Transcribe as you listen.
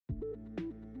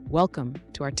Welcome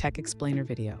to our Tech Explainer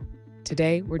video.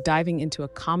 Today, we're diving into a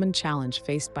common challenge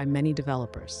faced by many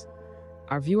developers.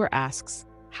 Our viewer asks,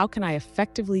 how can I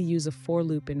effectively use a for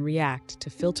loop in React to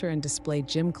filter and display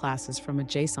gym classes from a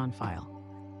JSON file?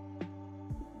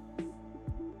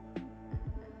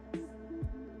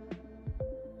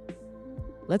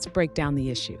 Let's break down the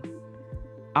issue.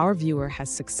 Our viewer has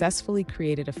successfully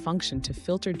created a function to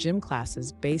filter gym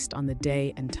classes based on the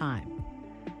day and time.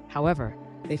 However,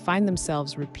 they find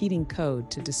themselves repeating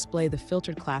code to display the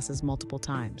filtered classes multiple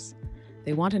times.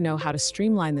 They want to know how to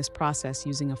streamline this process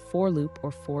using a for loop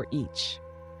or for each.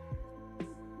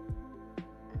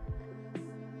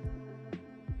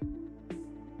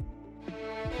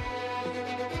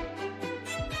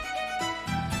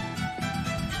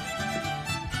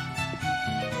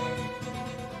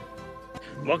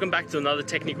 Welcome back to another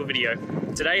technical video.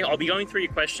 Today I'll be going through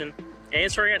your question,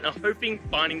 answering it, and hoping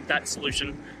finding that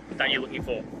solution that you're looking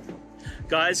for.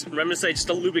 Guys, remember to stay just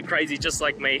a little bit crazy just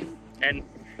like me and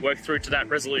work through to that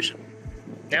resolution.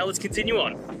 Now let's continue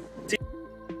on.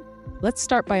 Let's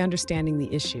start by understanding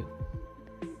the issue.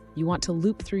 You want to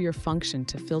loop through your function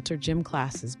to filter gym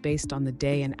classes based on the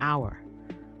day and hour,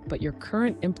 but your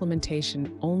current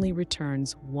implementation only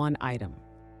returns one item.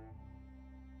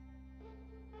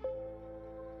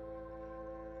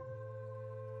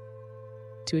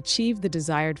 To achieve the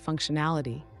desired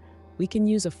functionality, we can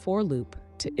use a for loop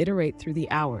to iterate through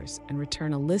the hours and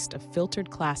return a list of filtered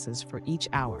classes for each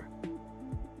hour.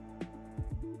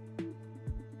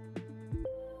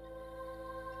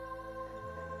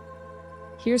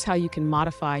 Here's how you can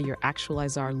modify your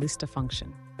actualizar-lista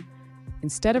function.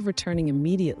 Instead of returning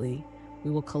immediately,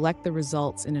 we will collect the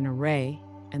results in an array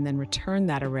and then return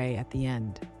that array at the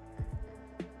end.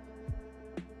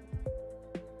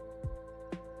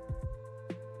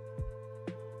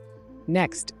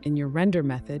 Next, in your render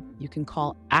method, you can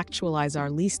call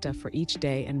actualizar-lista for each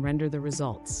day and render the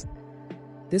results.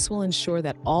 This will ensure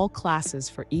that all classes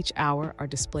for each hour are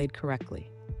displayed correctly.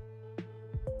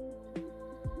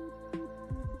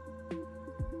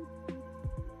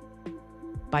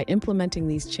 By implementing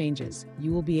these changes,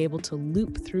 you will be able to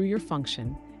loop through your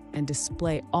function and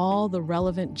display all the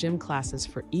relevant gym classes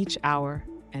for each hour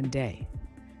and day.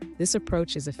 This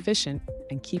approach is efficient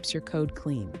and keeps your code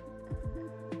clean.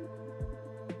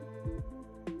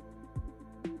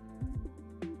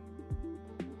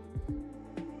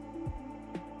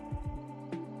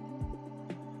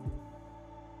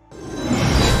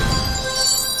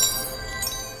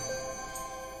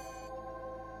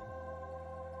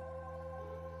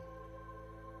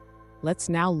 Let's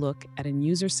now look at a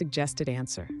user-suggested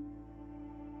answer.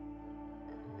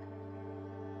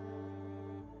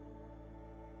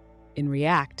 In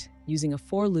React, using a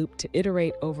for loop to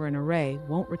iterate over an array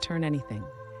won't return anything.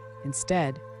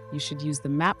 Instead, you should use the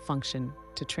map function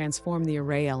to transform the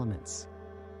array elements.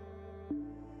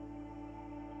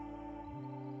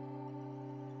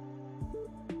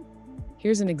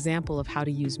 Here's an example of how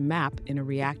to use map in a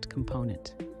React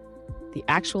component. The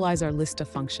actualizar-lista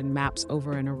function maps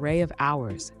over an array of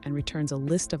hours and returns a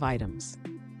list of items.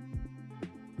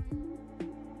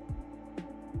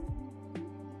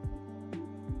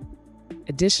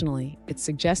 Additionally, it's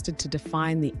suggested to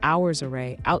define the hours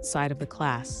array outside of the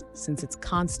class since it's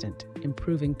constant,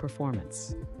 improving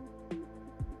performance.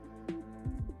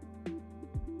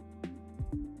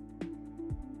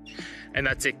 And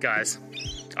that's it, guys.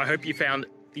 I hope you found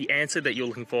the answer that you're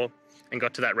looking for and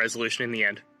got to that resolution in the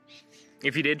end.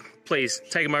 If you did, please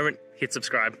take a moment, hit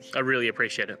subscribe. I really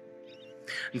appreciate it.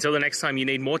 Until the next time you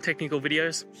need more technical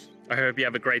videos, I hope you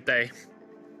have a great day.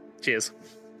 Cheers.